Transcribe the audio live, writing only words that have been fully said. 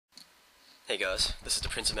Hey guys, this is the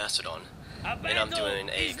Prince of Mastodon, and I'm doing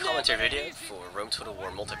a commentary video for Rome Total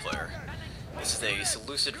War multiplayer. This is a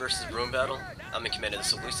Seleucid versus Rome battle. I'm in command of the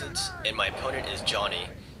Seleucids, and my opponent is Johnny,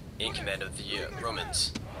 in command of the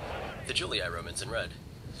Romans. The Julii Romans in red.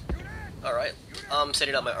 Alright, I'm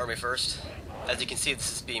setting up my army first. As you can see,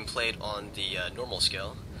 this is being played on the normal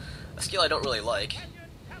scale. A scale I don't really like,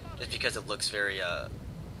 just because it looks very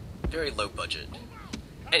low budget.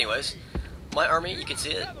 Anyways, my army, you can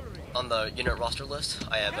see it on the unit roster list.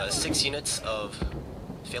 I have 6 units of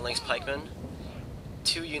phalanx pikemen,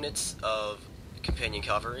 2 units of companion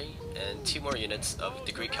cavalry, and 2 more units of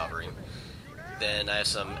the Greek cavalry. Then I have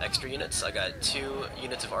some extra units. I got 2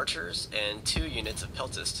 units of archers and 2 units of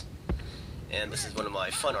peltists. And this is one of my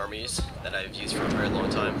fun armies that I've used for a very long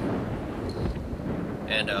time.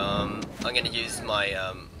 And I'm gonna use my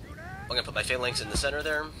I'm gonna put my phalanx in the center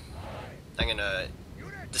there. I'm gonna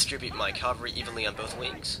distribute my cavalry evenly on both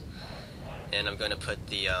wings, and I'm going to put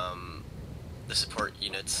the support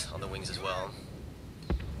units on the wings as well.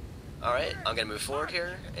 Alright, I'm going to move forward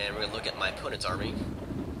here, and we're going to look at my opponent's army.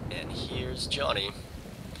 And here's Johnny.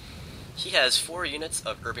 He has 4 units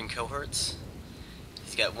of urban cohorts.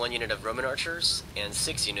 He's got 1 unit of Roman archers, and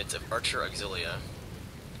 6 units of archer auxilia.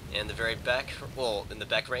 And the very back, well, in the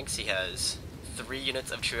back ranks he has 3 units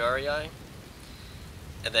of triarii.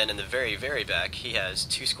 And then in the very, very back, he has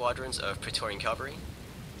 2 squadrons of Praetorian cavalry.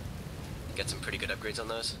 Got some pretty good upgrades on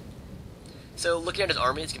those. So looking at his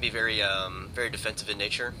army, it's gonna be very, very defensive in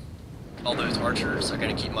nature. All those archers are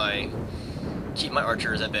gonna keep my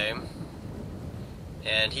archers at bay.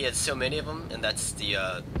 And he has so many of them, and that's the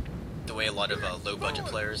way a lot of low-budget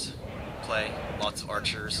players play. Lots of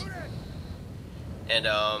archers. And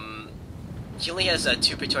he only has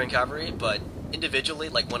 2 Praetorian cavalry, but individually,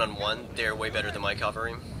 like one-on-one, they're way better than my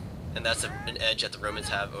cavalry, and that's an edge that the Romans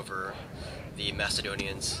have over the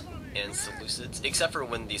Macedonians and Seleucids, except for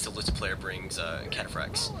when the Seleucid player brings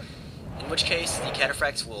cataphracts, in which case the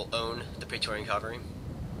cataphracts will own the Praetorian cavalry.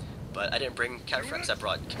 But I didn't bring cataphracts, I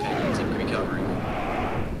brought companions and Greek cavalry.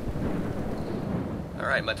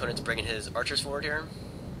 Alright, my opponent's bringing his archers forward here.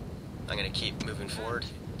 I'm going to keep moving forward.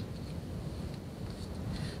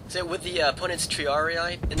 So with the opponent's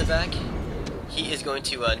triarii in the back, he is going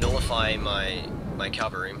to nullify my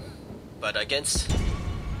cavalry, but against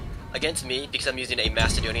me, because I'm using a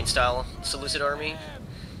Macedonian-style Seleucid army,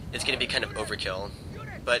 it's going to be kind of overkill.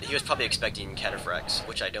 But he was probably expecting cataphracts,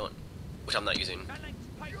 which I'm not using.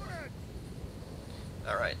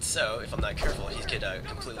 Alright, so if I'm not careful, he could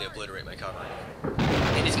completely obliterate my cavalry.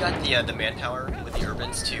 And he's got the manpower with the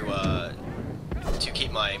urbans to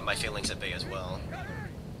keep my phalanx at bay as well.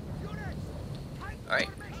 Alright.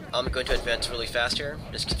 I'm going to advance really fast here,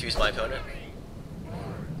 just confuse my opponent.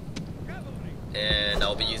 And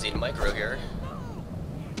I'll be using micro here.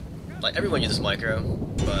 Like, everyone uses micro,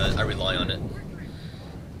 but I rely on it.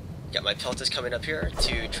 Got my peltist coming up here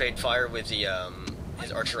to trade fire with the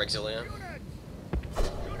his archer auxilia.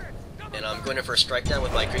 And I'm going in for a strike down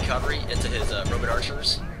with my Greek cavalry into his Roman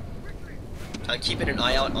archers. I'm keeping an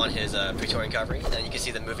eye out on his Praetorian cavalry, and you can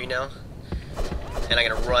see them moving now. And I'm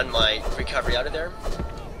going to run my Greek cavalry out of there.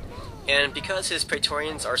 And because his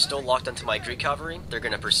Praetorians are still locked onto my Greek cavalry, they're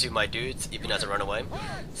going to pursue my dudes even as I run away.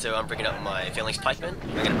 So I'm bringing up my phalanx pikemen.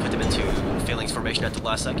 I'm going to put them into phalanx formation at the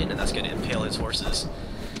last second, and that's going to impale his horses.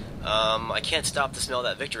 I can't stop to smell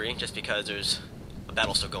that victory just because there's a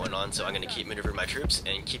battle still going on, so I'm going to keep maneuvering my troops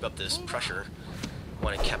and keep up this pressure. I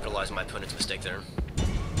want to capitalize on my opponent's mistake there.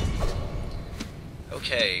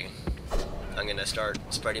 Okay, I'm going to start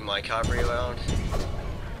spreading my cavalry around.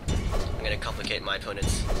 I'm going to complicate my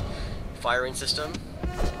opponent's firing system.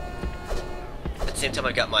 At the same time,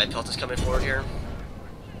 I've got my peltists coming forward here.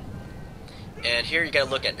 And here you gotta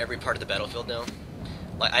look at every part of the battlefield now.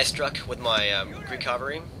 Like, I struck with my Greek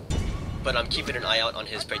cavalry, but I'm keeping an eye out on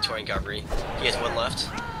his Praetorian cavalry. He has 1 left.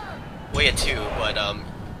 Well, he had 2, but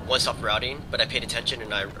 1 stopped routing, but I paid attention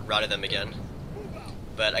and I routed them again.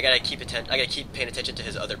 But I gotta keep paying attention to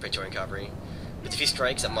his other Praetorian cavalry. But if he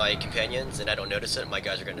strikes at my companions and I don't notice it, my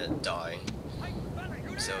guys are gonna die.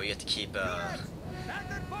 So you have to keep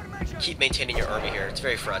maintaining your army here. It's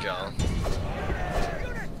very fragile.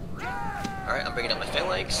 Alright, I'm bringing up my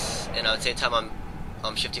phalanx, and at the same time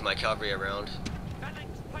I'm shifting my cavalry around.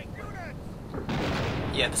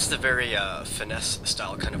 Yeah, this is a very finesse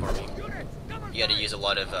style kind of army. You gotta use a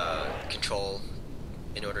lot of control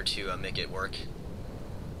in order to make it work.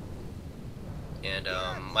 And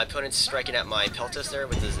my opponent's striking at my peltists there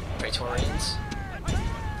with his Praetorians.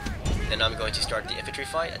 And I'm going to start the infantry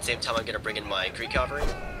fight. At the same time, I'm going to bring in my Greek cavalry,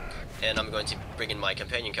 and I'm going to bring in my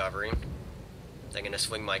companion cavalry. I'm going to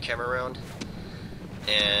swing my camera around.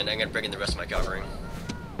 and I'm gonna bring in the rest of my cavalry.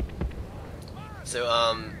 So,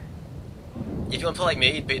 if you want to play like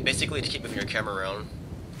me, basically just keep moving your camera around,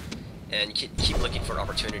 and keep looking for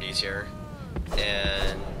opportunities here,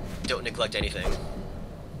 and don't neglect anything.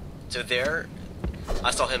 So there,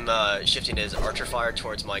 I saw him shifting his archer fire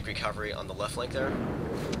towards my Greek cavalry on the left flank there,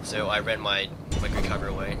 so I ran my Greek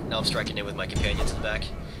cavalry away. Now I'm striking in with my companions in the back,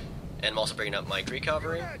 and I'm also bringing up my Greek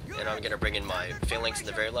cavalry, and I'm going to bring in my phalanx in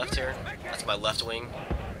the very left here. That's my left wing.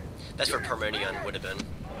 That's where Parmenion would have been,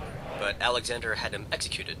 but Alexander had him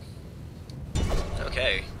executed.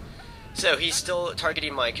 Okay, so he's still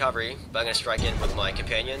targeting my cavalry, but I'm going to strike in with my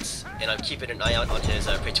companions, and I'm keeping an eye out on his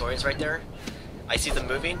praetorians right there. I see them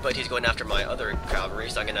moving, but he's going after my other cavalry,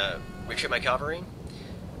 so I'm going to retreat my cavalry,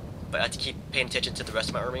 but I have to keep paying attention to the rest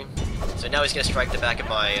of my army. So now he's going to strike the back of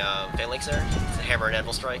my phalanx there. It's a hammer and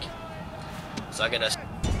anvil strike. So I'm going to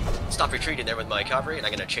stop retreating there with my cavalry, and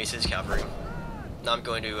I'm going to chase his cavalry. Now I'm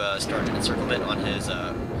going to start an encirclement on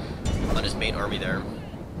his main army there.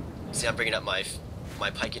 See, I'm bringing up my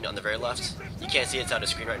piking on the very left. You can't see it, it's out of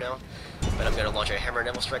screen right now, but I'm going to launch a hammer and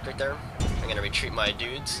anvil strike right there. I'm going to retreat my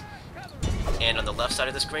dudes, and on the left side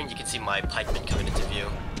of the screen you can see my pikemen coming into view.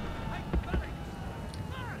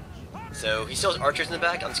 So he still has archers in the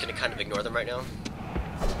back. I'm just going to kind of ignore them right now,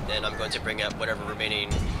 and I'm going to bring up whatever remaining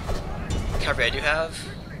cavalry I do have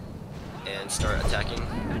and start attacking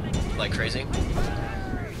like crazy.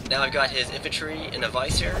 Now I've got his infantry in a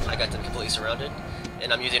vice here. I got them completely surrounded,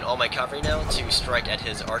 and I'm using all my cavalry now to strike at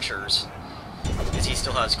his archers, because he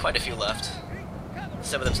still has quite a few left.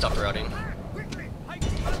 Some of them stopped routing.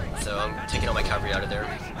 So I'm taking all my cavalry out of there,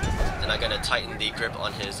 and I'm going to tighten the grip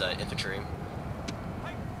on his infantry.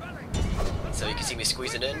 So you can see me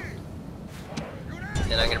squeezing in,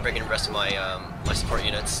 and I'm going to bring in the rest of my my support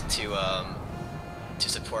units to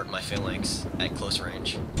support my phalanx at close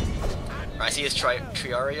range. I see his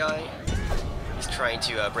triarii. He's trying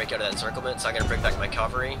to break out of that encirclement, so I'm going to bring back my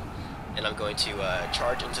cavalry, and I'm going to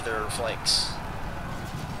charge into their flanks.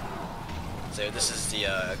 So this is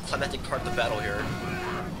the climactic part of the battle here.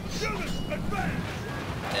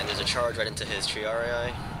 And there's a charge right into his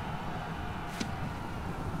triarii.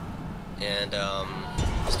 And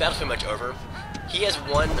this battle's pretty much over. He has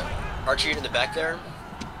one archer unit in the back there,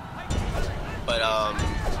 but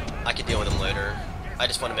I can deal with him later. I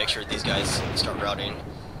just want to make sure these guys start routing,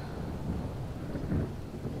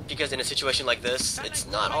 because in a situation like this, it's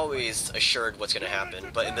not always assured what's going to happen,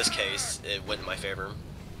 but in this case, it went in my favor.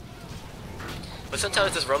 But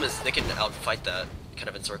sometimes as Romans, they can outfight that kind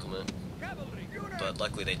of encirclement, but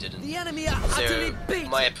luckily they didn't. So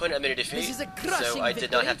my opponent admitted defeat, so I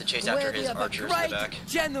did not have to chase after his archers in the back.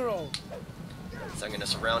 So I'm going to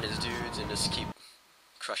surround his dudes and just keep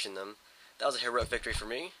crushing them. That was a heroic victory for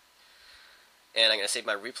me. And I'm going to save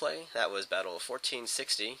my replay. That was battle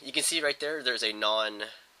 1460. You can see right there, there's a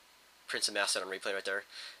non-Prince of Macedon replay right there.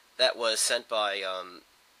 That was sent by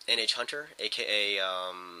NH Hunter, aka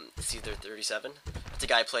Caesar37. That's a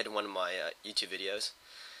guy I played in one of my YouTube videos.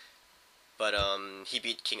 But he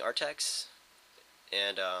beat King Artax,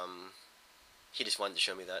 and he just wanted to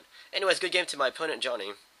show me that. Anyways, good game to my opponent,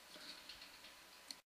 Johnny.